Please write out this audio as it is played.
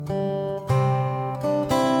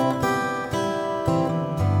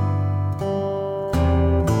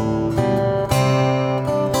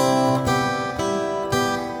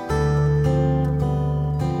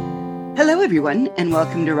everyone, and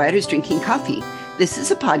welcome to Writers Drinking Coffee. This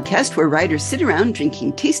is a podcast where writers sit around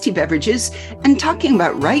drinking tasty beverages and talking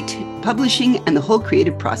about publishing, and the whole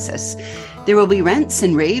creative process. There will be rants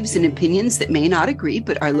and raves and opinions that may not agree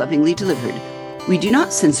but are lovingly delivered. We do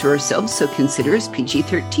not censor ourselves, so consider us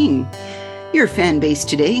PG-13. Your fan base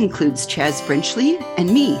today includes Chaz Brenchley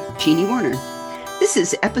and me, Jeannie Warner. This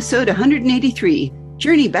is episode 183,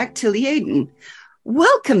 Journey Back to Liadon.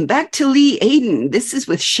 Welcome back to Liadon. This is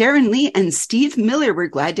with Sharon Lee and Steve Miller. We're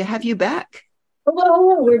glad to have you back.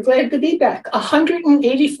 Hello, we're glad to be back.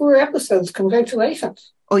 184 episodes.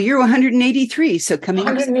 Congratulations. Oh, you're 183, so coming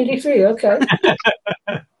 183, okay.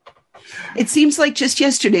 It seems like just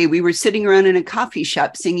yesterday we were sitting around in a coffee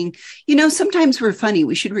shop singing, sometimes we're funny.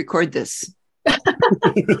 We should record this.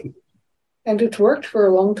 And it's worked for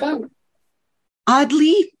a long time.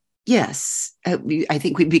 Oddly, yes. I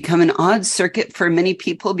think we've become an odd circuit for many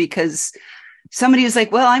people because somebody is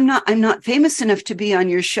like, well, I'm not famous enough to be on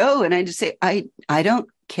your show. And I just say, I don't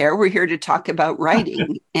care. We're here to talk about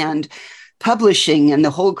writing and publishing and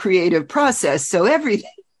the whole creative process. So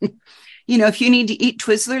everything, if you need to eat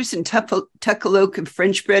Twizzlers and tuck a loaf of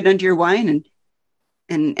French bread under your wine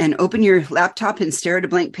and open your laptop and stare at a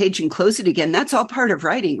blank page and close it again, that's all part of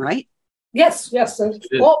writing, right? Yes, that's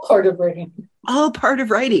all part of writing. All part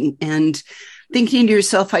of writing. And thinking to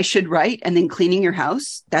yourself, I should write, and then cleaning your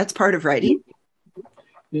house, that's part of writing.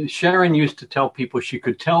 Sharon used to tell people she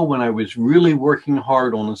could tell when I was really working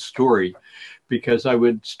hard on a story because I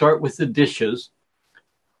would start with the dishes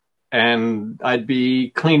and I'd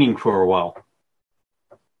be cleaning for a while.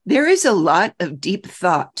 There is a lot of deep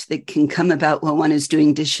thought that can come about while one is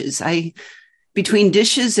doing dishes. Between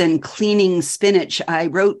dishes and cleaning spinach, I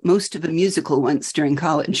wrote most of a musical once during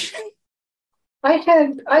college.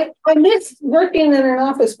 I miss working in an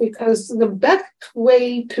office because the best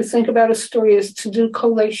way to think about a story is to do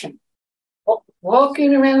collation.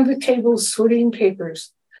 Walking around the table, sorting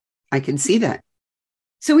papers. I can see that.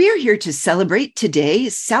 So we are here to celebrate today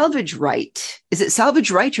Salvage Right. Is it Salvage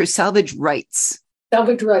Right or Salvage Rights?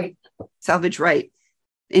 Salvage Right. Salvage Right.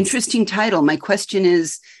 Interesting title. My question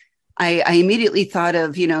is, I immediately thought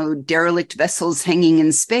of, derelict vessels hanging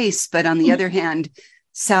in space, but on the other hand,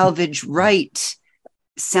 salvage right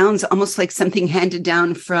sounds almost like something handed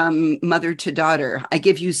down from mother to daughter. I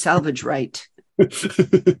give you salvage right. I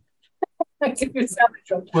give you salvage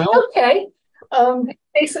right. Well, okay. In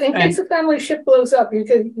case the family ship blows up, you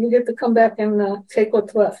get to come back and take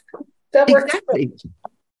what's left. That works. Exactly.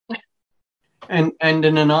 And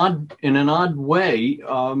in an odd way,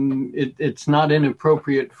 it's not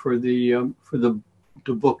inappropriate for the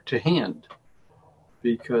book to hand,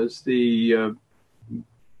 because the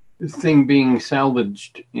thing being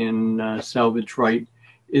salvaged in Salvage Right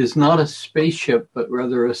is not a spaceship, but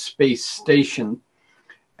rather a space station.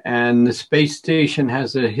 And the space station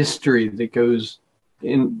has a history that goes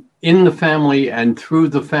in the family and through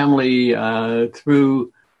the family,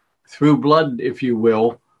 through blood, if you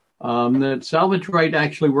will. That Salvage Right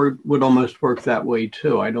actually would almost work that way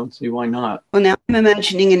too. I don't see why not. Well, now I'm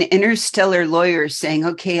imagining an interstellar lawyer saying,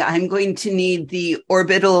 okay, I'm going to need the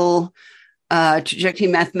orbital trajectory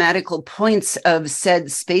mathematical points of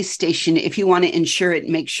said space station if you want to insure it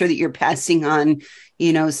and make sure that you're passing on,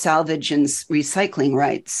 salvage and recycling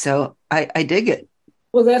rights. So I dig it.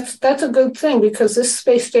 Well, that's a good thing, because this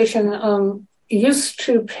space station used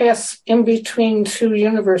to pass in between two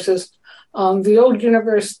universes. The old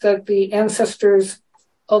universe that the ancestors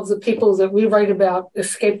of the people that we write about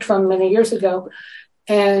escaped from many years ago,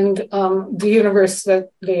 and the universe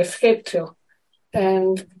that they escaped to.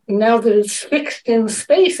 And now that it's fixed in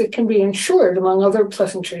space, it can be insured, among other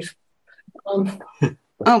pleasantries. Oh,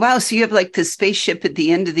 wow. So you have like the spaceship at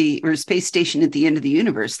the end of or space station at the end of the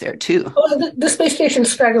universe there too. Oh, the space station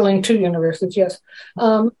straddling two universes, yes.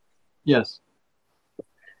 Yes.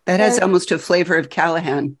 That has almost a flavor of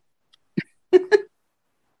Callahan.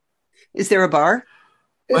 Is there a bar?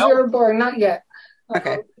 There a bar? Not yet.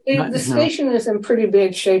 Okay. The station is in pretty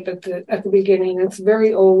bad shape at the beginning. It's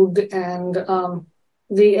very old, and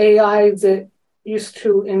the AI that used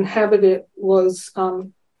to inhabit it was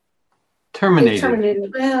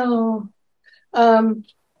terminated. Well,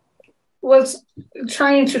 was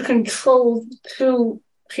trying to control two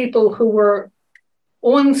people who were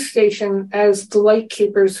on station as the light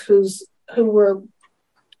keepers, who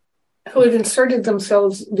had inserted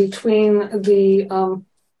themselves between the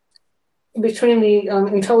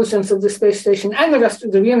intelligence of the space station and the rest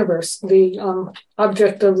of the universe. The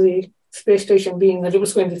object of the space station being that it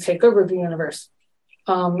was going to take over the universe,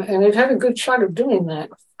 and it had a good shot of doing that.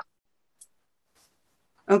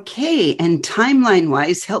 Okay, and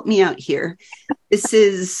timeline-wise, help me out here. Is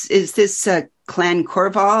this Clan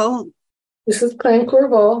Corval? This is Clan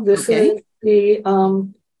Corval. This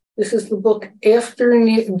is the book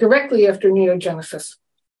directly after Neogenesis.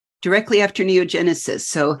 Directly after Neogenesis.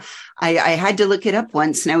 So I had to look it up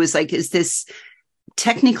once, and I was like, is this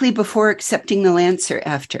technically before accepting the lance or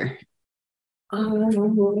after?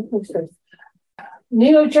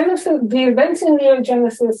 Neogenesis, the events in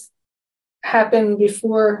Neogenesis happen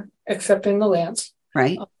before accepting the lance.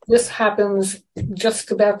 Right. This happens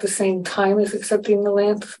just about the same time as accepting the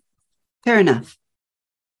lance. Fair enough.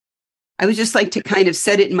 I would just like to kind of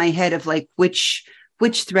set it in my head of like which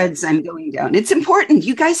threads I'm going down. It's important.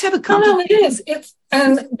 You guys have a complicated... No, it is.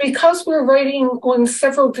 And because we're writing on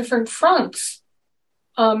several different fronts,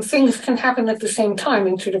 things can happen at the same time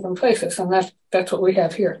in two different places. And that's what we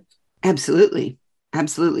have here. Absolutely.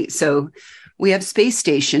 Absolutely. So we have Space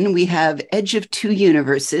Station. We have Edge of Two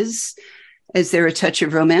Universes. Is there a touch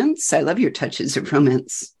of romance? I love your touches of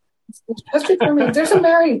romance. There's a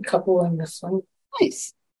married couple in this one.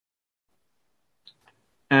 Nice.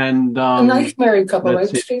 And a nice married couple, right,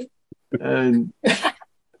 Steve?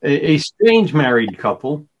 A strange married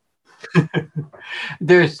couple.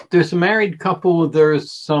 There's a married couple.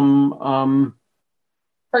 There's some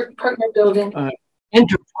partner building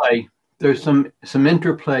interplay. There's some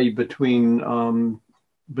interplay between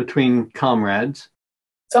comrades.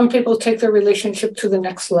 Some people take their relationship to the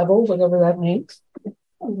next level, whatever that means.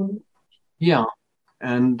 Yeah,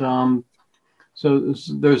 and so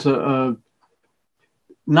there's a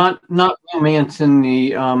not romance in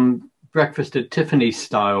the Breakfast at Tiffany's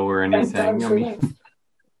style or anything.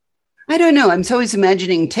 I don't know. I'm always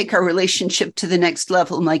imagining take our relationship to the next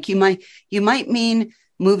level. I'm like, you might mean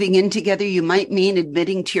moving in together. You might mean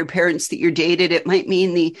admitting to your parents that you're dated. It might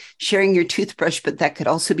mean the sharing your toothbrush, but that could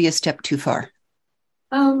also be a step too far.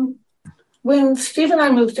 When Steve and I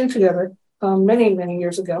moved in together many, many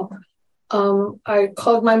years ago, I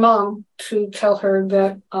called my mom to tell her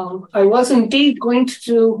that I was indeed going to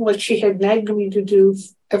do what she had nagged me to do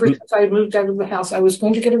ever since I had moved out of the house. I was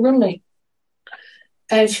going to get a roommate.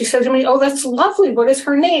 And she said to me, "Oh, that's lovely. What is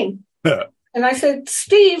her name?" And I said,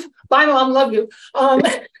 "Steve." Bye, Mom. Love you.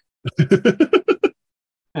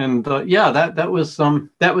 And that was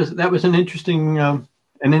an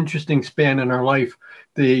interesting span in our life.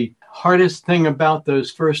 The hardest thing about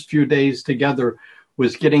those first few days together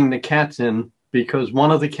was getting the cats in, because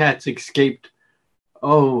one of the cats escaped.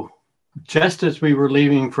 Just as we were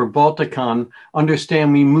leaving for Balticon.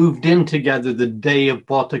 Understand, we moved in together the day of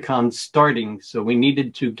Balticon starting, so we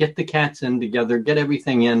needed to get the cats in together, get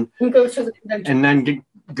everything in, we go to the convention, and then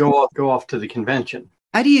go off to the convention.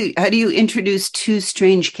 How do you introduce two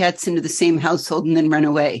strange cats into the same household and then run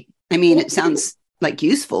away? I mean, it sounds like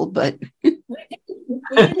useful, but we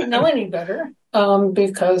didn't know any better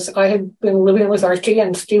because I had been living with Archie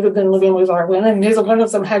and Steve had been living with Arwen, and neither one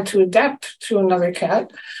of them had to adapt to another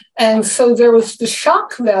cat. And so there was the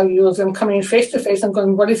shock value of them coming face to face and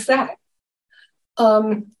going, "What is that?"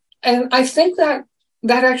 And I think that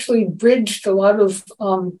actually bridged a lot of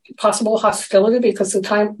possible hostility, because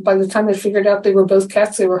by the time they figured out they were both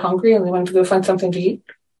cats, they were hungry and they wanted to go find something to eat.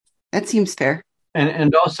 That seems fair.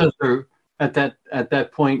 And also at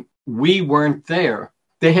that point, we weren't there.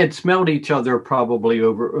 They had smelled each other probably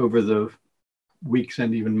over the weeks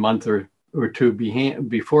and even month or two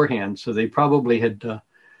beforehand. So they probably had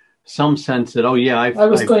some sense that, I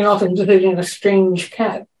was going off and visiting a strange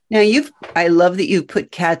cat. Now I love that you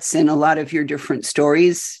put cats in a lot of your different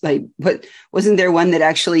stories. Like, wasn't there one that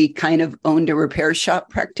actually kind of owned a repair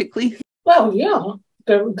shop practically? Well, yeah,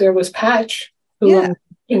 there was Patch, who owned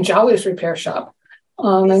in Jolly's repair shop,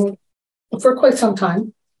 and for quite some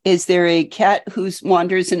time. Is there a cat who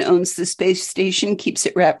wanders and owns the space station, keeps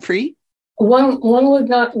it rat free? One would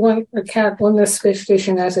not want a cat on the space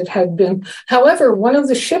station as it had been. However, one of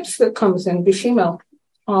the ships that comes in, Bishimo,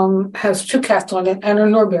 has two cats on it and a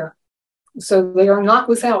Norbert. So they are not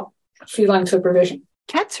without feline supervision.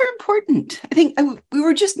 Cats are important. I think we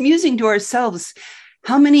were just musing to ourselves,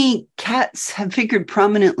 how many cats have figured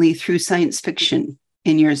prominently through science fiction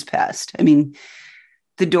in years past? I mean,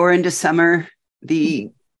 The Door into Summer,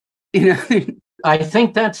 I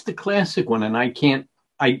think that's the classic one, and I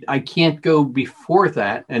can't go before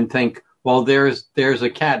that and think, well, there's a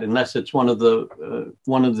cat, unless it's one of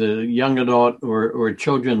the young adult or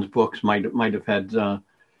children's books might have had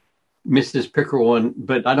Mrs. Pickerel,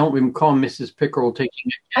 but I don't recall Mrs. Pickerel taking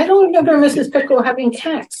it. I don't remember Mrs. Pickerel having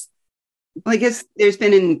cats. Well, I guess there's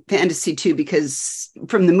been in fantasy too, because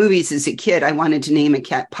from the movies as a kid, I wanted to name a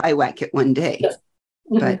cat Pyewacket one day. Yes.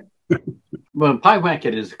 But well,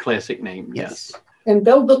 Pyewacket is a classic name. Yes. And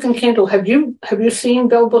Bell Book and Candle, have you seen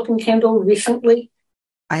Bell Book and Candle recently?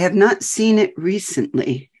 I have not seen it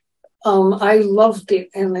recently. I loved it,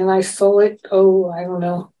 and then I saw it, I don't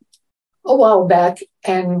know, a while back,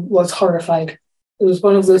 and was horrified. It was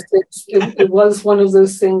one of those things. It was one of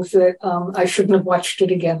those things that I shouldn't have watched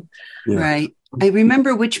it again. Yeah. Right. I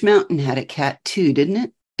remember Witch Mountain had a cat too, didn't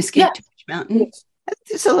it? Escape to Witch Mountain. Yes.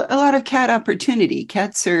 There's a lot of cat opportunity.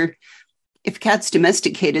 If cats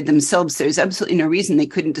domesticated themselves, there's absolutely no reason they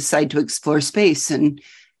couldn't decide to explore space and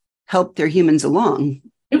help their humans along.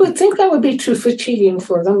 You would think that would be too fatiguing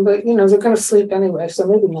for them, but, they're going to sleep anyway, so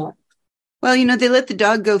maybe not. Well, they let the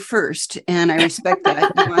dog go first, and I respect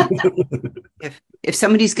that. If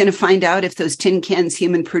somebody's going to find out if those tin cans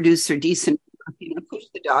human produce are decent, push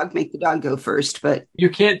the dog, make the dog go first. But you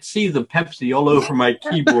can't see the Pepsi all over my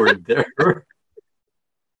keyboard there.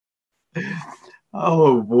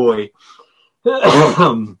 Oh, boy.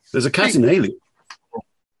 There's a cat in Alien.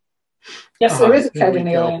 Yes, there is a cat in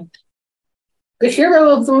Alien. The hero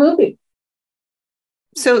of the movie.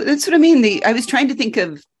 So that's what I mean. I was trying to think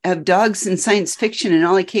of dogs in science fiction, and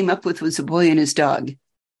all I came up with was a boy and his dog.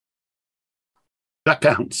 That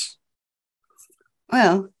counts.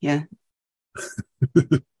 Well, yeah.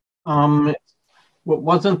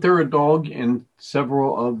 Wasn't there a dog in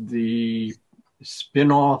several of the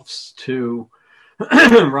spin-offs to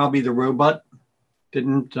Robbie the Robot?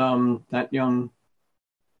 Didn't that young...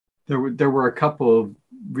 There were a couple of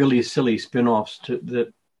really silly spin-offs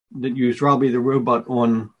that used Robbie the Robot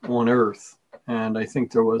on Earth, and I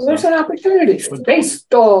think there's an opportunity. Space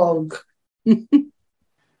Dog.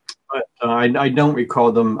 But I don't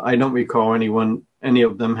recall them. I don't recall any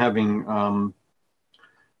of them having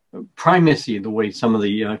primacy the way some of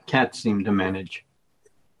the cats seem to manage.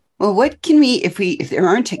 Well, what can if there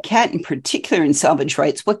aren't a cat in particular in Salvage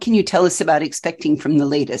Rights, what can you tell us about expecting from the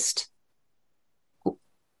latest?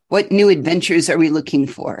 What new adventures are we looking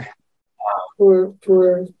for? Because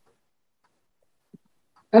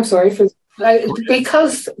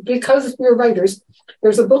we're writers,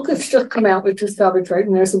 there's a book that's just come out, which is Salvage Right,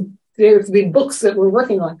 and there's the books that we're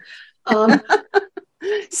working on.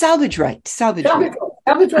 Salvage Right. Salvage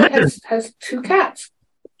Right has two cats.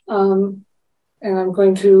 And I'm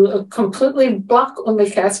going to completely block on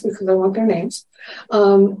the cats because I want their names.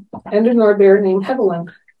 And a Norbear named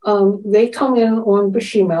Hevelin. They come in on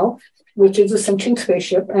Bashimo, which is a sentient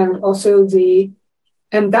spaceship, and also the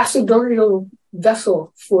ambassadorial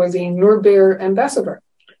vessel for the Norbear ambassador.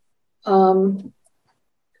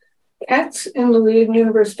 Cats in the Liadon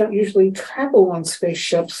universe don't usually travel on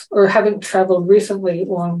spaceships, or haven't traveled recently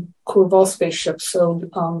on Corval spaceships. So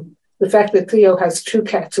the fact that Theo has two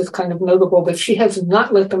cats is kind of notable, but she has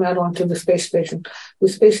not let them out onto the space station. The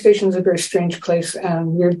space station is a very strange place,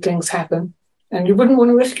 and weird things happen. And you wouldn't want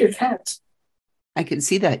to risk your cats. I can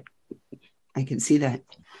see that.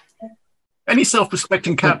 Any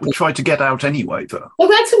self-respecting cat would try to get out anyway, though. Well,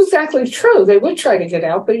 that's exactly true. They would try to get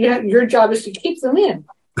out, but your job is to keep them in.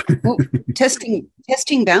 Well, testing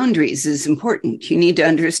boundaries is important. You need to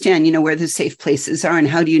understand, where the safe places are, and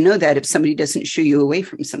how do you know that if somebody doesn't shoo you away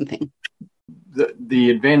from something? The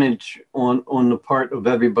advantage on the part of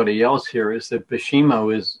everybody else here is that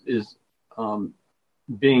Bashimo is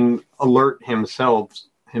being alert himself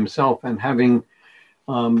and having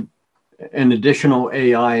an additional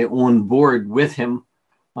AI on board with him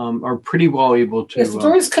are pretty well able to... Yes,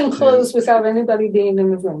 doors can close without anybody being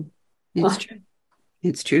in the room.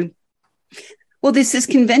 It's true. Well, this is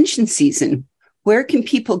convention season. Where can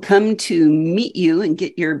people come to meet you and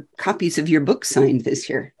get your copies of your book signed this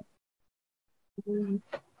year?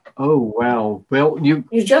 Oh, wow. Well, you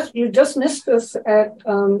just missed us at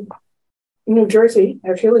New Jersey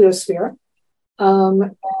at Heliosphere.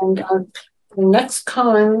 And the next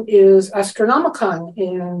con is Astronomicon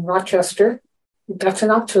in Rochester. That's in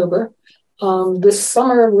October. This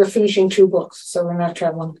summer, we're finishing 2 books, so we're not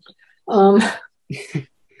traveling. I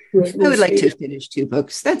would like to finish 2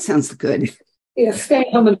 books. That sounds good. Yeah,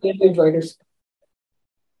 staying home and being good writers.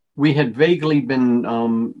 We had vaguely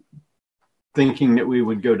been thinking that we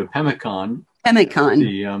would go to Pemicon.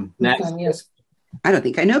 Pemicon. Yes. I don't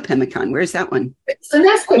think I know Pemicon. Where's that one?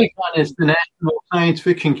 Pemicon is the National Science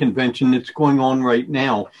Fiction Convention that's going on right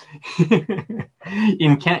now.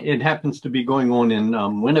 It happens to be going on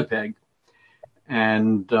in Winnipeg.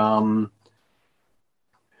 And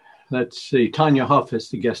let's see, Tanya Huff is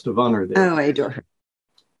the guest of honor there. Oh, I adore her.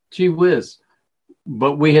 Gee whiz.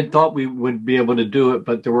 But we had thought we would be able to do it,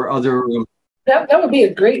 but there were other... That would be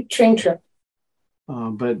a great train trip.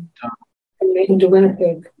 But... into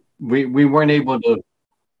Winnipeg. We weren't able to...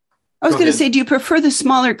 I was going to say, do you prefer the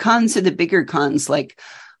smaller cons or the bigger cons, like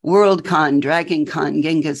WorldCon, Dragon Con,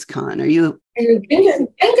 Genghis Con. Are you?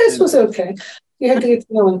 Genghis was okay. You had to get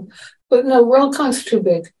to know him. But no, WorldCon's too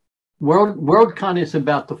big. WorldCon is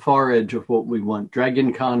about the far edge of what we want.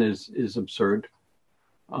 Dragon Con is absurd.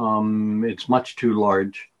 It's much too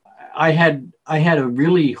large. I had a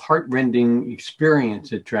really heartrending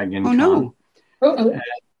experience at Dragon Con. No.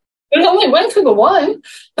 We only went to the one.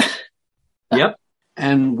 Yep.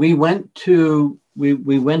 And we went to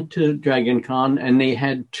Dragon Con, and they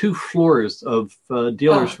had 2 floors of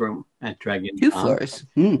dealer's room at Dragon Con. 2 floors.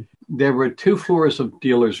 There were 2 floors of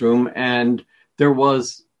dealer's room, and there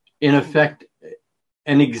was, in effect,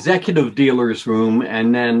 an executive dealer's room,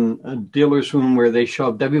 and then a dealer's room where they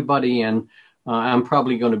shoved everybody in. I'm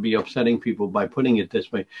probably going to be upsetting people by putting it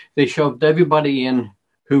this way. They shoved everybody in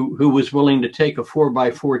who was willing to take a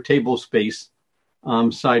 4x4 table space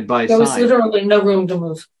side by side. There was literally no room to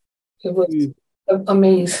move. It was a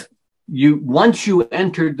maze. Once you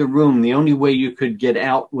entered the room, the only way you could get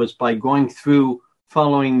out was by going through,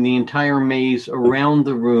 following the entire maze around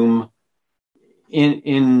the room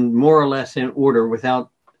in more or less in order,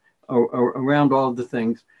 without around all the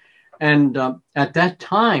things. And at that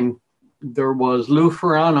time, there was Lou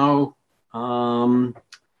Ferrano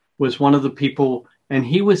was one of the people, and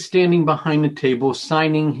he was standing behind the table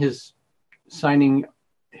signing his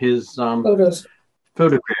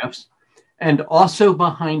photographs. And also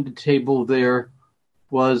behind the table there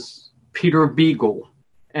was Peter Beagle.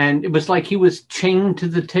 And it was like he was chained to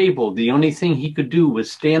the table. The only thing he could do was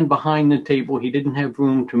stand behind the table. He didn't have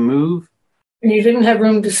room to move. And you didn't have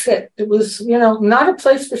room to sit. It was, not a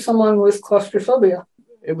place for someone with claustrophobia.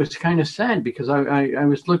 It was kind of sad because I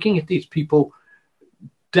was looking at these people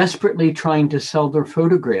desperately trying to sell their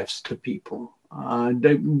photographs to people.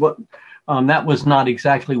 That was not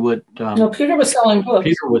exactly what... no, Peter was selling books.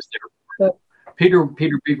 Peter was there. But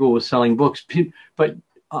Peter Beagle was selling books. But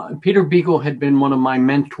Peter Beagle had been one of my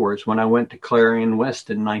mentors when I went to Clarion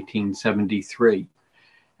West in 1973.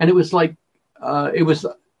 And it was like,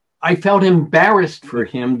 I felt embarrassed for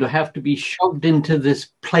him to have to be shoved into this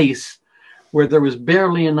place where there was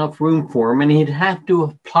barely enough room for him, and he'd have to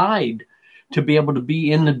have applied to be able to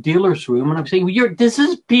be in the dealer's room. And I'm saying, this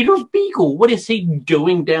is Peter Beagle. What is he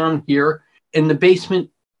doing down here in the basement?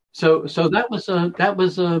 So that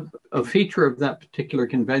was a feature of that particular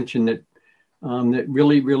convention that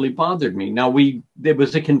really, really bothered me. Now there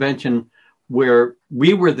was a convention where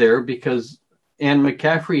we were there because Anne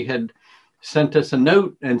McCaffrey had sent us a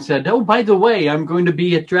note and said, "Oh, by the way, I'm going to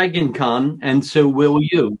be at Dragon Con, and so will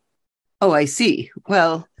you." Oh, I see.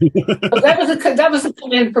 Well, that was a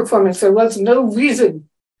command performance. There was no reason,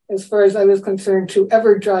 as far as I was concerned, to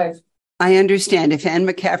ever drive. I understand. If Anne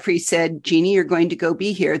McCaffrey said, "Jeannie, you're going to go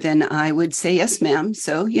be here," then I would say, "Yes, ma'am."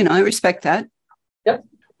 So, I respect that. Yep.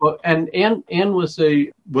 Well, and Anne was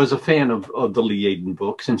a fan of the Liadon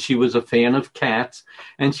books, and she was a fan of cats,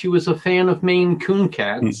 and she was a fan of Maine Coon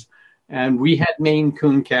cats. And we had Maine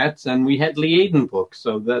Coon cats, and we had Liadon books.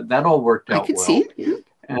 So that all worked out well. I could see it, yeah.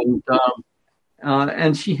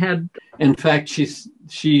 And she had, in fact,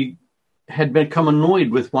 she had become annoyed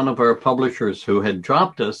with one of our publishers who had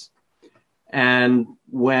dropped us. And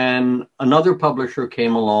when another publisher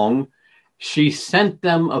came along, she sent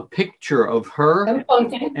them a picture of her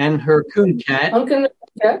and her coon cat.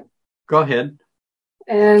 Go ahead.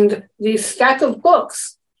 And the stack of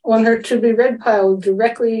books on her to-be-read pile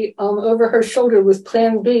directly over her shoulder with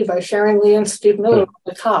Plan B by Sharon Lee and Steve Miller on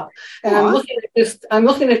the top. And I'm looking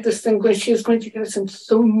at this thing when she's going to get us in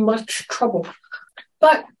so much trouble.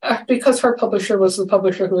 But because her publisher was the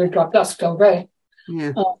publisher who had dropped us, Del Rey.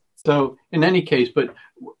 Yeah. So in any case, but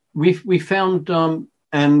we found,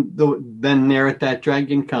 then there at that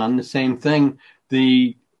Dragon Con, the same thing,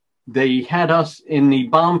 they had us in the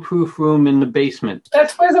bomb-proof room in the basement.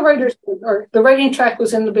 That's where the writing track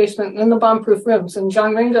was, in the basement, in the bomb-proof rooms. And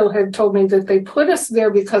John Ringo had told me that they put us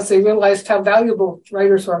there because they realized how valuable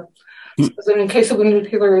writers were. So that in case of a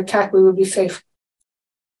nuclear attack, we would be safe.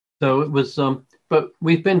 So it was, but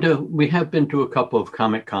we have been to a couple of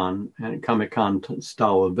Comic-Con and Comic-Con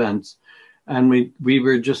style events. And we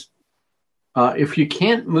were just, if you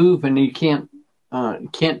can't move and you can't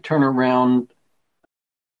turn around.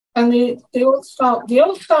 And the old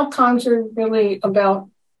style cons are really about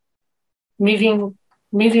meeting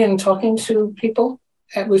and talking to people.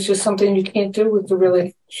 It was just something you can't do with the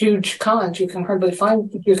really huge cons. You can hardly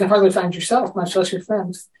find yourself, much less your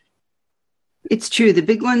friends. It's true. The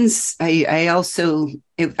big ones, I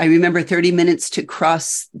remember 30 minutes to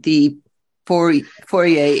cross the foyer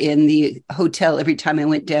in the hotel every time I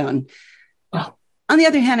went down. Oh. On the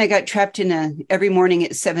other hand, I got trapped in every morning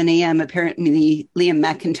at 7 a.m. Apparently, Liam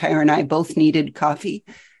McIntyre and I both needed coffee.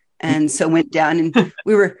 And so went down and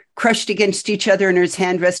we were crushed against each other and his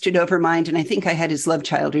hand rested over mine. And I think I had his love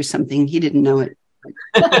child or something. He didn't know it.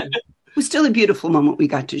 It was still a beautiful moment we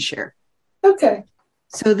got to share. Okay.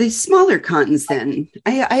 So the smaller cons then,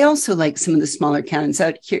 I also like some of the smaller cons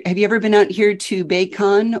out here. Have you ever been out here to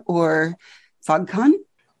BayCon or FogCon?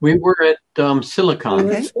 We were at Silicon.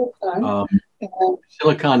 Okay.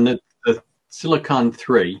 Silicon, the Silicon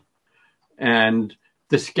 3. And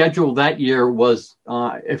the schedule that year was,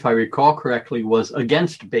 if I recall correctly, was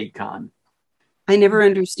against BayCon. I never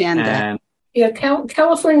understand that. Yeah,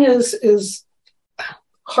 California is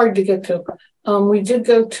hard to get to. We did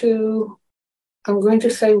go to, I'm going to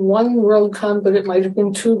say one WorldCon, but it might have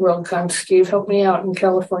been two WorldCons. Steve, help me out in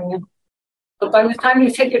California. But by the time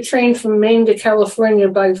you take a train from Maine to California,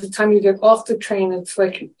 by the time you get off the train, it's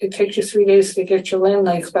like it takes you 3 days to get your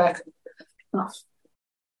landmarks back. Oh.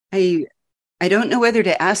 I don't know whether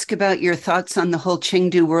to ask about your thoughts on the whole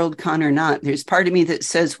Chengdu WorldCon or not. There's part of me that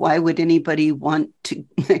says, why would anybody want to,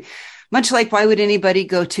 much like why would anybody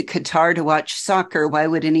go to Qatar to watch soccer? Why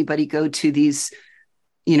would anybody go to these,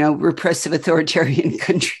 repressive authoritarian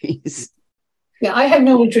countries? Yeah, I had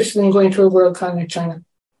no interest in going to a WorldCon in China.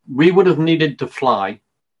 We would have needed to fly,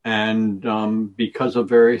 and because of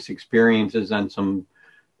various experiences and some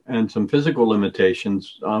physical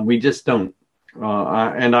limitations, we just don't.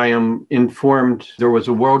 And I am informed there was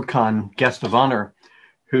a WorldCon guest of honor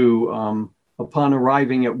who, upon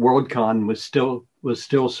arriving at WorldCon, was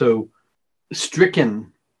still so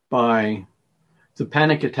stricken by the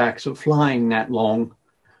panic attacks of flying that long,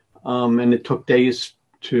 and it took days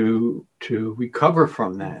to recover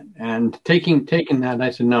from that. And taking that,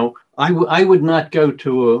 I said, no, I would not go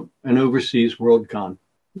to an overseas WorldCon,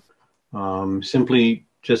 simply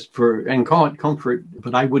just and call it comfort,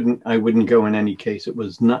 but I wouldn't go in any case. It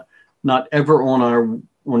was not ever on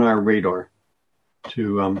our radar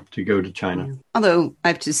to go to China. Although I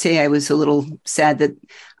have to say I was a little sad that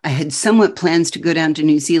I had somewhat plans to go down to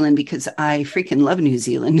New Zealand because I freaking love New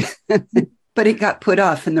Zealand, but it got put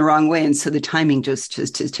off in the wrong way. And so the timing just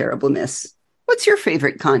is a terrible miss. What's your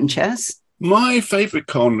favorite con, Chaz? My favorite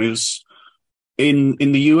con is in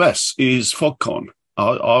the US is FogCon.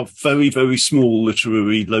 Our very, very small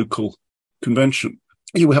literary local convention.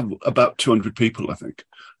 You have about 200 people, I think,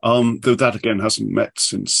 though that, again, hasn't met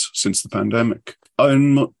since the pandemic.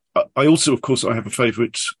 I also, of course, I have a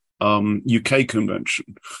favourite UK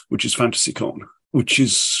convention, which is FantasyCon, which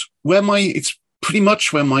is it's pretty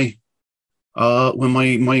much where my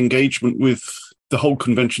engagement with the whole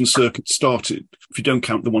convention circuit started. If you don't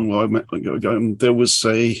count the one where I met, there was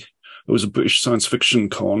a British science fiction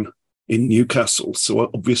con in Newcastle. So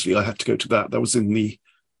obviously I had to go to that. That was in the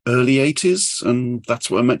early 80s, and that's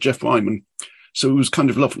where I met Jeff Ryman. So it was kind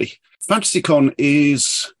of lovely. FantasyCon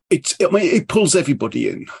it pulls everybody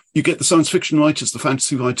in. You get the science fiction writers, the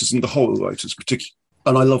fantasy writers, and the horror writers particularly.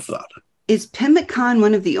 And I love that. Is PemmiCon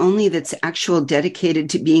one of the only that's dedicated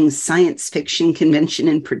to being science fiction convention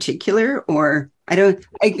in particular? Or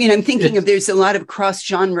I'm thinking there's a lot of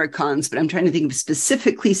cross-genre cons, but I'm trying to think of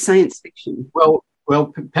specifically science fiction. Well,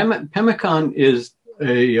 PemmiCon is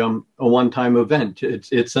a one-time event.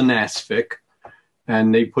 It's a NASFIC,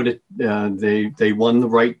 and they put it. They won the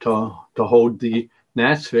right to hold the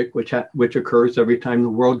NASFIC, which occurs every time the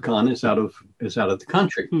WorldCon is out of the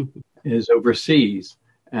country, is overseas,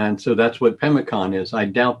 and so that's what PemmiCon is. I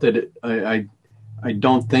doubt that I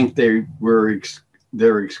don't think they're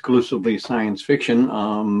exclusively science fiction.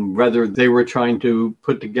 Rather, they were trying to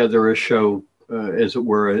put together a show, as it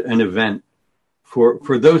were, an event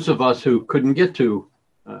for those of us who couldn't get to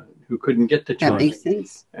China. That makes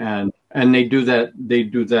sense. And they do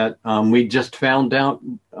that. We just found out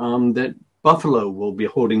that Buffalo will be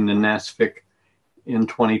holding the NASFIC in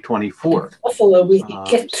 2024. Buffalo, we can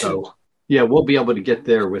get to. So, yeah, we'll be able to get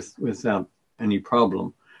there without any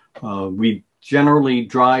problem. We generally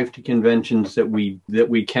drive to conventions that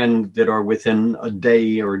are within a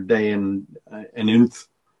day or a day and an nth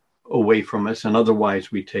away from us, and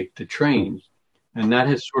otherwise we take the train. And that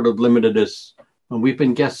has sort of limited us. We've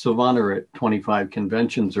been guests of honor at 25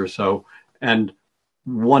 conventions or so, and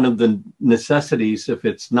one of the necessities, if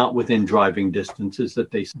it's not within driving distance, is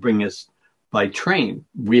that they bring us by train.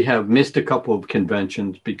 We have missed a couple of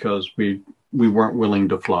conventions because we weren't willing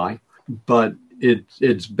to fly, but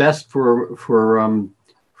it's best for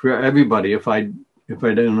everybody if I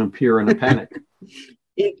don't appear in a panic.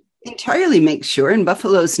 It entirely makes sure, and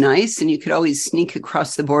Buffalo's nice, and you could always sneak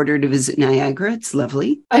across the border to visit Niagara. It's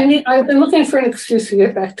lovely. I've been looking for an excuse to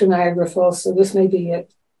get back to Niagara Falls, so this may be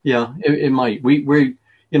it. Yeah, it might.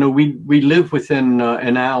 we live within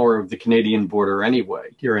an hour of the Canadian border anyway,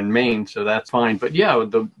 here in Maine, so that's fine. But yeah,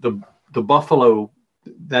 the Buffalo,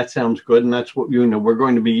 that sounds good, and that's what we're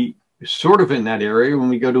going to be sort of in that area when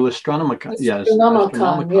we go to Astronomicon. Yes,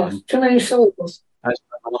 Astronomicon. Yes, too many syllables.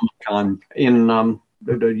 Astronomicon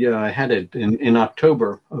I had it in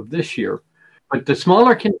October of this year. But the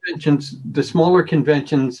smaller conventions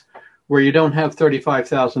where you don't have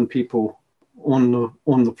 35,000 people on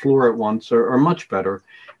the floor at once are much better.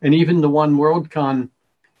 And even the One Worldcon,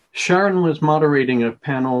 Sharon was moderating a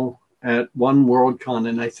panel at One Worldcon,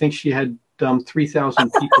 and I think she had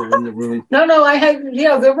 3,000 people in the room. No,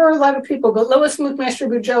 there were a lot of people, but Lois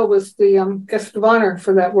McMaster-Bujoe was the guest of honor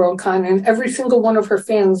for that Worldcon, and every single one of her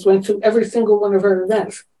fans went to every single one of her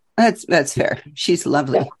events. That's fair. She's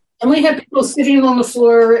lovely. Yeah. And we had people sitting on the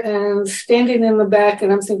floor and standing in the back,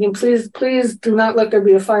 and I'm thinking, please do not let there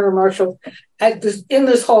be a fire marshal in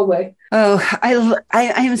this hallway. Oh,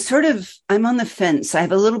 I'm on the fence. I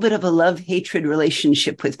have a little bit of a love-hatred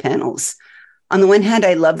relationship with panels. On the one hand,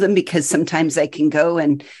 I love them because sometimes I can go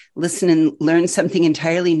and listen and learn something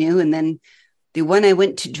entirely new. And then the one I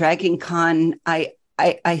went to Dragon Con, I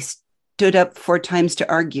stood up 4 times to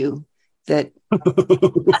argue that...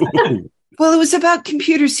 Well, it was about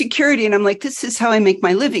computer security, and I'm like, this is how I make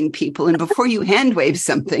my living, people. And before you hand wave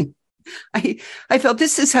something, I felt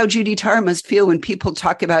this is how Judy Tarr must feel when people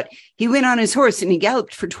talk about he went on his horse and he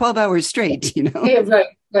galloped for 12 hours straight, Yeah,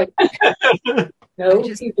 right. No,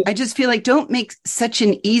 I just feel like don't make such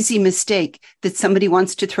an easy mistake that somebody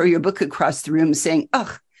wants to throw your book across the room saying,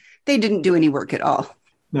 oh, they didn't do any work at all.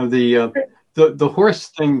 No, the horse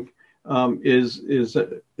thing is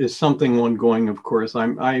something ongoing, of course.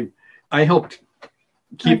 I helped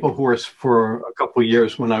keep a horse for a couple of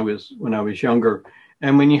years when I was younger,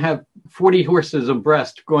 and when you have 40 horses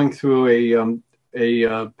abreast going through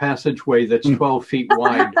a passageway that's 12 feet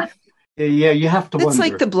wide, yeah, you have to wonder. It's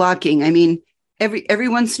like the blocking. I mean, every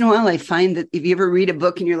once in a while, I find that if you ever read a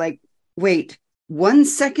book and you're like, wait, 1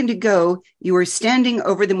 second ago you were standing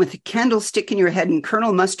over them with a candlestick in your head, and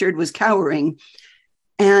Colonel Mustard was cowering.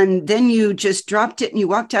 And then you just dropped it and you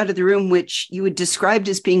walked out of the room, which you had described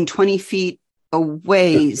as being 20 feet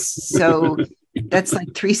away. So that's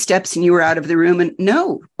like 3 steps and you were out of the room. And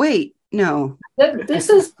no.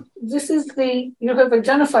 This is you have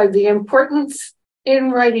identified the importance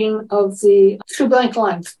in writing of the 2 blank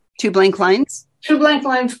lines. 2 blank lines? 2 blank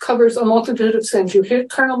lines covers a multitude of sins. You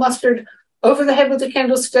hit Colonel Mustard over the head with the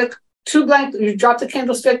candlestick. You drop the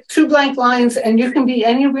candlestick, 2 blank lines, and you can be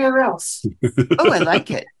anywhere else. Oh, I like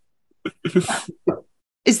it.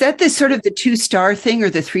 Is that the sort of the 2-star thing or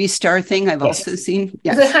the 3-star thing I've also seen?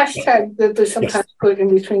 Yes. The hashtag that they sometimes put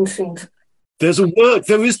in between scenes. There's a word.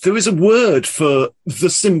 There is a word for the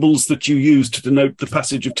symbols that you use to denote the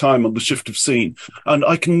passage of time on the shift of scene, and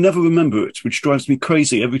I can never remember it, which drives me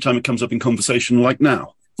crazy every time it comes up in conversation, like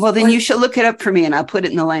now. Well, then you shall look it up for me, and I'll put it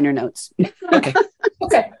in the liner notes. Okay.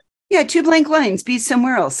 Okay. Yeah, 2 blank lines, be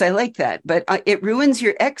somewhere else. I like that. But it ruins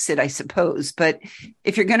your exit, I suppose. But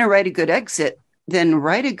if you're going to write a good exit, then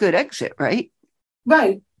write a good exit, right?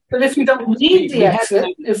 Right. But if you don't need the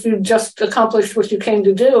exit, if you just accomplished what you came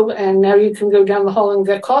to do, and now you can go down the hall and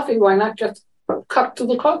get coffee, why not just cut to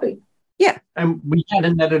the coffee? Yeah. And we had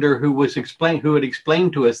an editor who had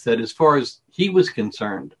explained to us that as far as he was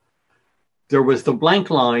concerned, there was the blank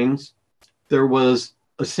lines, there was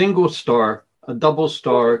a single star, a double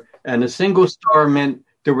star, and a single star meant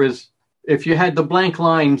if you had the blank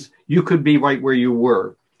lines, you could be right where you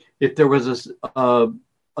were. If there was a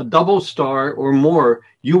double star or more,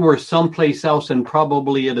 you were someplace else and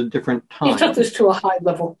probably at a different time. You took this to a high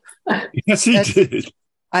level. Yes, he did.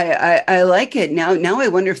 I like it. Now I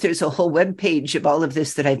wonder if there's a whole web page of all of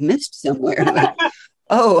this that I've missed somewhere. Like,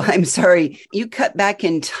 oh, I'm sorry. You cut back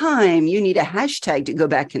in time. You need a hashtag to go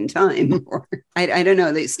back in time. Or I don't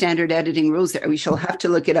know the standard editing rules there. We shall have to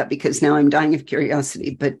look it up because now I'm dying of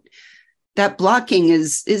curiosity. But that blocking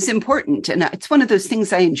is important. And it's one of those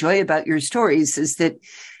things I enjoy about your stories is that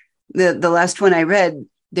the last one I read,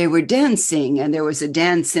 they were dancing and there was a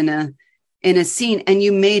dance in a scene and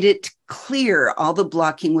you made it clear. All the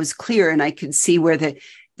blocking was clear. And I could see where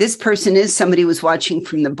this person is, somebody was watching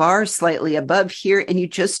from the bar slightly above here, and you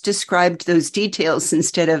just described those details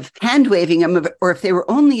instead of hand waving them, or if they were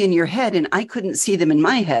only in your head and I couldn't see them in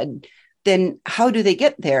my head, then how do they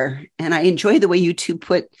get there? And I enjoy the way you two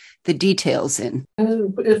put the details in.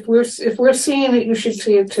 If we're seeing it, you should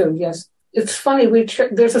see it too. Yes, it's funny.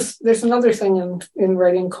 There's another thing in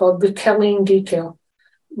writing called the telling detail.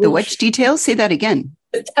 The which detail? Say that again.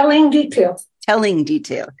 The telling detail. Telling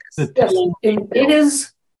detail.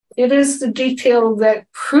 Yes. It is the detail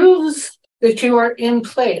that proves that you are in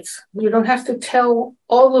place. You don't have to tell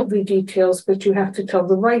all of the details, but you have to tell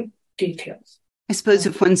the right details. I suppose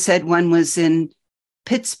if one said one was in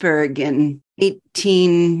Pittsburgh in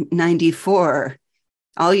 1894,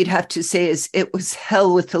 all you'd have to say is it was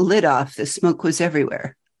hell with the lid off. The smoke was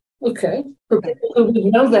everywhere. Okay. For people who would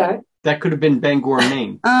know that. That could have been Bangor,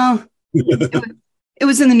 Maine. Oh, it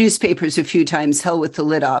was in the newspapers a few times, hell with the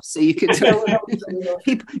lid off. So you could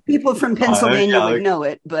people from Pennsylvania would know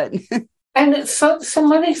it, but and so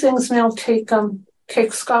many things now take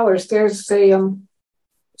scholars. There's a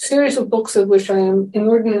series of books of which I am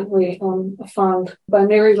inordinately fond by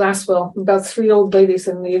Mary Laswell about three old ladies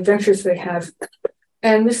and the adventures they have.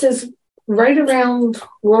 And this is right around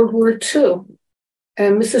World War II.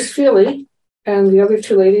 And Mrs. Feely and the other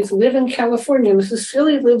two ladies live in California. Mrs.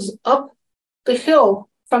 Feely lives up the hill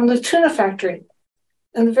from the tuna factory.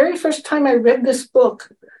 And the very first time I read this book,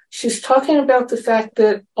 she's talking about the fact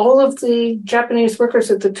that all of the Japanese workers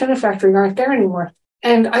at the tuna factory aren't there anymore.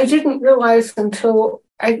 And I didn't realize until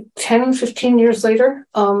 10, 15 years later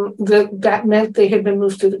that meant they had been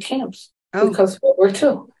moved to the camps because of World War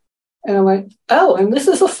II. And I'm like, oh, and this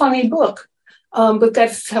is a funny book, but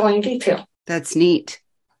that's telling detail. That's neat.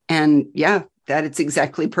 And yeah, that it's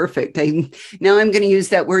exactly perfect. Now I'm going to use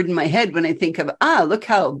that word in my head when I think of, look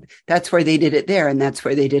how that's where they did it there and that's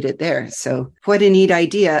where they did it there. So what a neat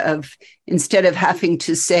idea of, instead of having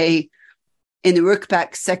to say in the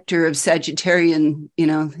Rookback sector of Sagittarian,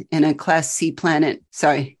 in a class C planet.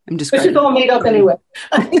 Sorry, I'm just. Which is all made up anyway.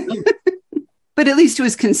 But at least it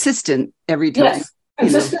was consistent every time. Yes,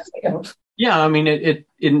 consistency. Yeah, I mean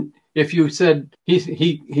if you said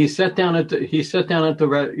he sat down at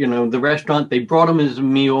the restaurant, they brought him his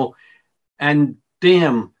meal, and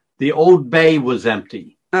damn, the Old Bay was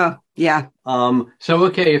empty. Oh yeah. So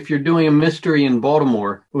okay, if you're doing a mystery in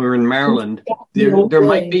Baltimore or in Maryland, there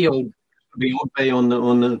might be Old Bay on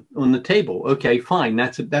the table. Okay, fine.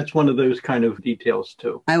 That's one of those kind of details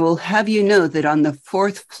too. I will have you know that on the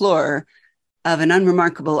 4th floor of an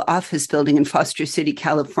unremarkable office building in Foster City,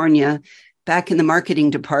 California, back in the marketing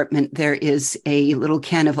department, there is a little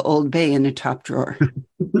can of Old Bay in the top drawer.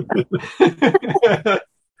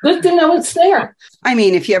 Good to know it's there. I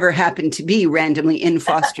mean, if you ever happen to be randomly in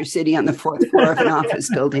Foster City on the 4th floor of an office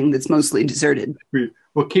building that's mostly deserted.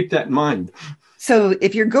 We'll keep that in mind. So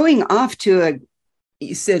if you're going off to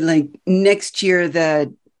you said like next year,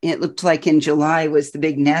 it looked like in July was the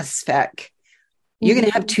big NASFAC. You're going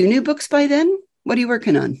to have 2 new books by then? What are you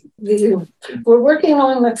working on? We're working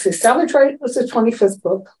on, let's see, Salvage Right was the 25th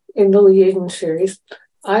book in the Liadon series.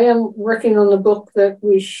 I am working on the book that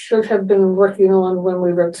we should have been working on when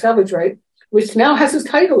we wrote Salvage Right, which now has a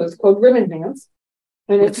title. It's called Ribbon Dance.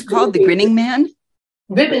 And it's called The Grinning Man?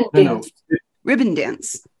 Ribbon Dance. Ribbon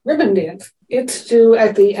Dance. Ribbon Dance. It's due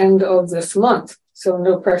at the end of this month, so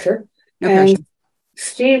no pressure. No pressure.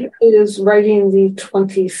 Steve is writing the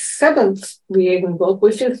 27th Liadon book,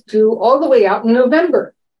 which is due all the way out in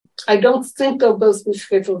November. I don't think they'll both be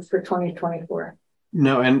scheduled for 2024.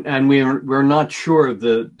 No, and we're not sure of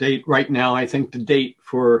the date right now. I think the date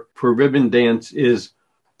for Ribbon Dance is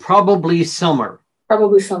probably summer.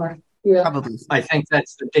 Probably summer, yeah. Probably. I think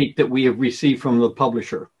that's the date that we have received from the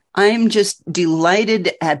publisher. I'm just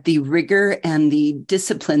delighted at the rigor and the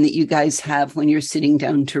discipline that you guys have when you're sitting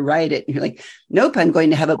down to write it. And you're like, nope, I'm going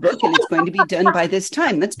to have a book and it's going to be done by this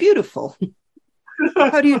time. That's beautiful.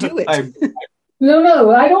 How do you do it?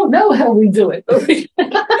 No, I don't know how we do it.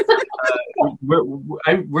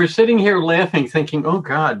 We're sitting here laughing, thinking, oh,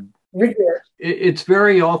 God. Rigor. It's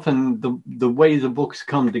very often the way the books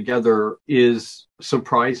come together is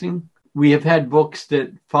surprising. We have had books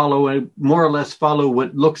that more or less follow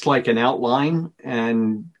what looks like an outline,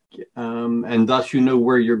 and thus you know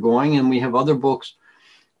where you're going. And we have other books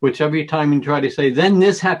which every time you try to say, then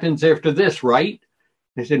this happens after this, right?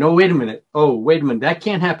 They say, no, wait a minute. Oh, wait a minute. That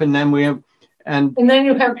can't happen. Then we have, and then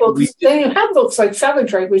you have books. Then you have books like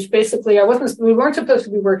Savage Right, which basically we weren't supposed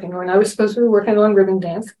to be working on. I was supposed to be working on Ribbon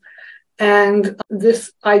Dance, and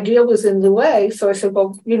this idea was in the way. So I said,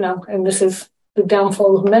 well, and this is the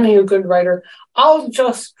downfall of many a good writer, I'll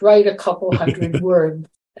just write a couple hundred words.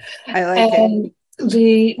 I like it.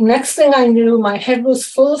 The next thing I knew, my head was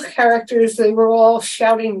full of characters. They were all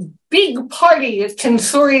shouting, big party at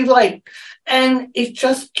Tensori Light. And it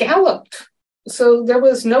just galloped. So there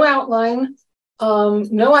was no outline,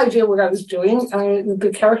 no idea what I was doing.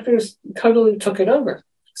 The characters totally took it over.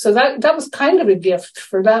 So that was kind of a gift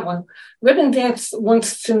for that one. Ribbon Dance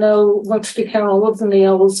wants to count all of the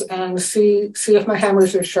nails and see if my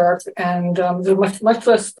hammers are sharp, and they're much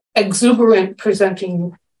less exuberant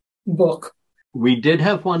presenting book. We did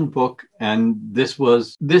have one book, and this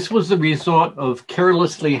was the result of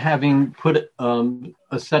carelessly having put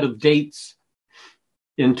a set of dates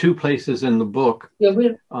in two places in the book. Yeah,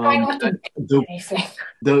 we try not to do anything.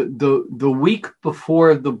 The week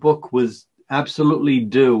before the book was absolutely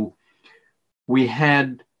due, we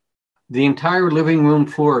had the entire living room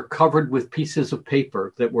floor covered with pieces of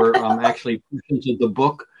paper that were actually portions of the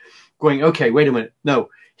book. Going, okay, wait a minute, no,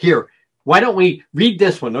 here. Why don't we read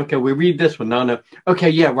this one? Okay, we read this one. No.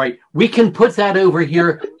 Okay, yeah, right. We can put that over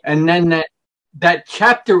here, and then that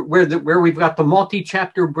chapter where we've got the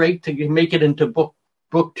multi-chapter break to make it into book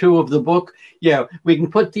 2 of the book. Yeah, we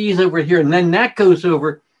can put these over here, and then that goes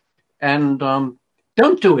over. And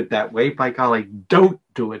don't do it that way. By golly, don't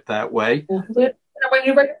do it that way. When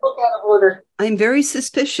you write a book out of order. I'm very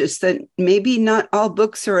suspicious that maybe not all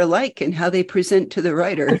books are alike in how they present to the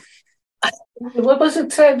writer. What was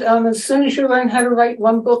it said? As soon as you learn how to write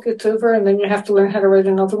one book, it's over, and then you have to learn how to write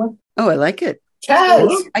another one. Oh, I like it.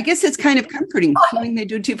 Yes. I guess it's kind of comforting knowing they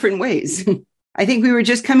do different ways. I think we were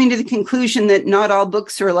just coming to the conclusion that not all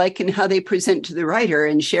books are alike in how they present to the writer,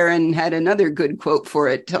 and Sharon had another good quote for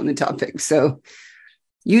it on the topic. So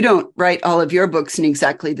you don't write all of your books in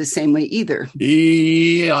exactly the same way either.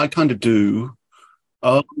 Yeah, I kind of do.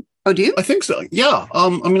 Oh, do you? I think so. Yeah.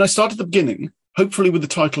 I start at the beginning, hopefully with the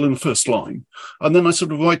title in the first line, and then I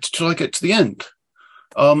sort of write till I get to the end.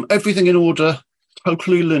 Everything in order,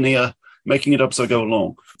 totally linear, making it up as I go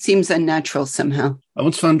along. Seems unnatural somehow. I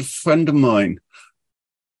once found a friend of mine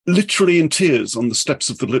literally in tears on the steps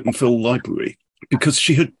of the Lytton Phil Library because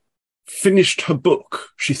she had finished her book.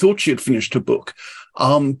 She thought she had finished her book,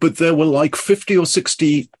 but there were like 50 or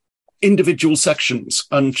 60 individual sections,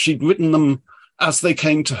 and she'd written them as they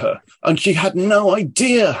came to her, and she had no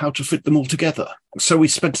idea how to fit them all together. So we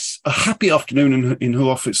spent a happy afternoon in her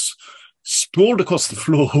office, sprawled across the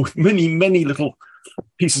floor with many, many little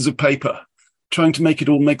pieces of paper, trying to make it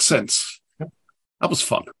all make sense. That was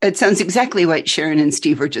fun. It sounds exactly what Sharon and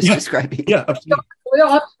Steve were just describing. Yeah, absolutely. We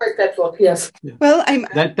all have to write that book, yes. Yeah. Well,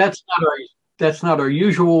 that's not our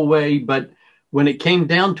usual way, but when it came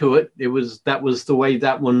down to it, that was the way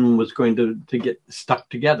that one was going to get stuck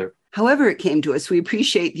together. However it came to us, we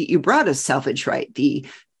appreciate that you brought us Salvage Right, the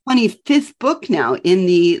 25th book now in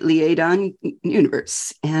the Liadon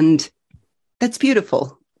universe. And that's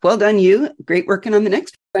beautiful. Well done, you. Great working on the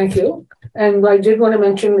next. Thank you. And I did want to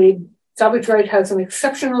mention the Salvage Right has an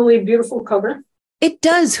exceptionally beautiful cover. It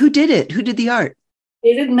does. Who did it? Who did the art?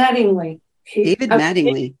 David Mattingly. David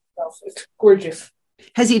Mattingly. It's gorgeous.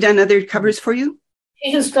 Has he done other covers for you?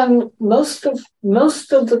 He has done most of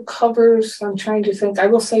the covers. I'm trying to think. I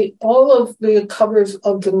will say all of the covers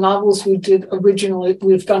of the novels we've done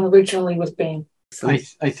originally with Bain. I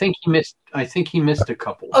think he missed a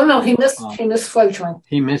couple. Oh no, he missed Fledgling.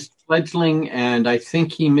 He missed Fledgling, and I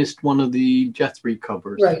think he missed one of the Jethry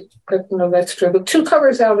covers. Right. No, that's true. But 2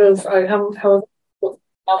 covers out of however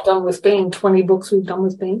I've done with Bain, 20 books we've done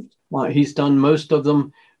with Bain. Well, he's done most of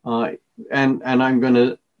them, and I'm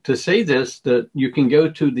going to say this, that you can go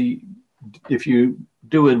to if you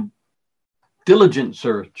do a diligent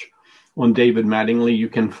search on David Mattingly, you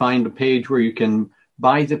can find a page where you can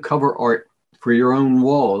buy the cover art for your own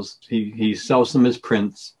walls. He sells them as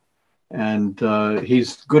prints, and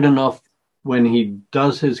he's good enough when he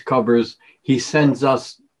does his covers. He sends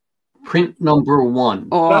us print number 1.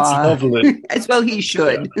 Oh, that's lovely. As well he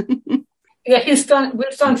should. Yeah,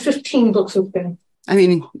 we've done 15 books with him. I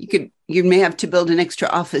mean, you may have to build an extra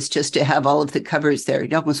office just to have all of the covers there.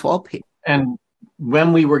 You'd almost wallpaper. And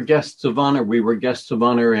when we were guests of honor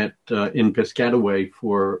at in Piscataway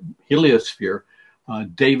for Heliosphere.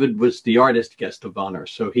 David was the artist guest of honor.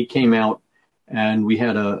 So he came out and we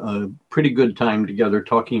had a pretty good time together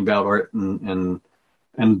talking about art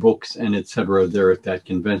and books and et cetera there at that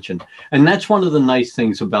convention. And that's one of the nice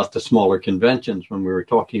things about the smaller conventions. When we were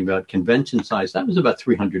talking about convention size, that was about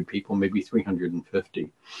 300 people, maybe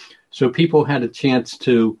 350. So people had a chance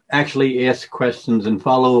to actually ask questions and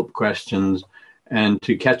follow-up questions and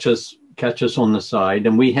to catch us on the side.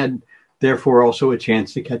 And we had therefore also a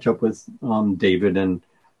chance to catch up with David and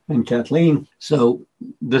Kathleen. So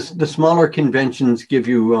the smaller conventions give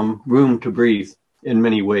you room to breathe in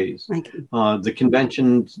many ways. The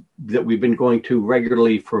conventions that we've been going to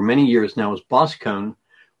regularly for many years now is BosCon,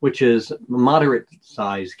 which is a moderate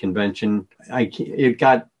size convention. It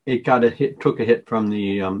took a hit from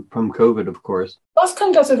COVID, of course.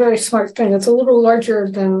 BosCon does a very smart thing. It's a little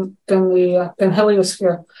larger than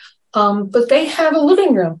Heliosphere, but they have a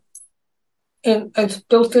living room. And it's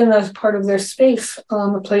built in as part of their space,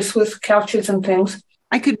 a place with couches and things.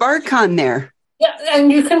 I could BarCon there. Yeah,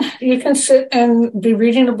 and you can sit and be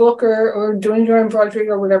reading a book or doing your embroidery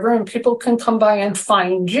or whatever, and people can come by and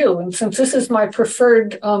find you. And since this is my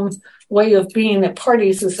preferred way of being at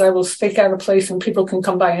parties, is I will stake out a place and people can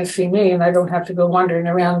come by and see me, and I don't have to go wandering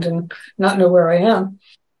around and not know where I am.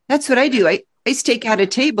 That's what I do. I stake out a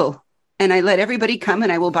table and I let everybody come,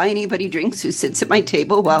 and I will buy anybody drinks who sits at my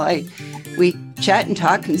table while we chat and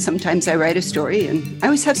talk, and sometimes I write a story, and I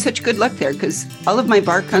always have such good luck there because all of my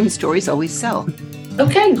BarCon stories always sell.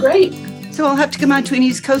 Okay, great. So I'll have to come out to an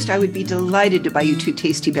East Coast. I would be delighted to buy you 2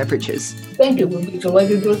 tasty beverages. Thank you. We'll be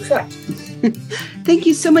delighted to accept. Thank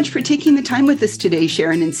you so much for taking the time with us today,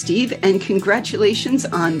 Sharon and Steve, and congratulations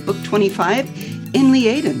on Book 25 in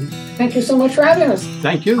Liadon. Thank you so much for having us.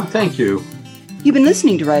 Thank you. Thank you. You've been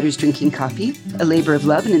listening to Writers Drinking Coffee, a labor of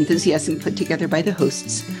love and enthusiasm put together by the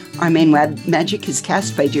hosts. Our main web magic is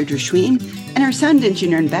cast by Deirdre Schween, and our sound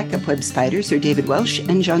engineer and backup web spiders are David Welsh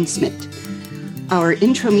and John Smith. Our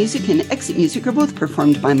intro music and exit music are both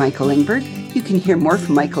performed by Michael Engberg. You can hear more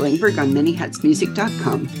from Michael Engberg on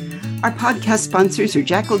manyhatsmusic.com. Our podcast sponsors are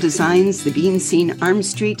Jackal Designs, The Bean Scene, Arm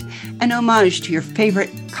Street, and homage to your favorite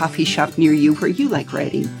coffee shop near you where you like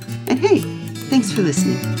writing. And hey, thanks for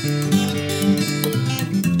listening.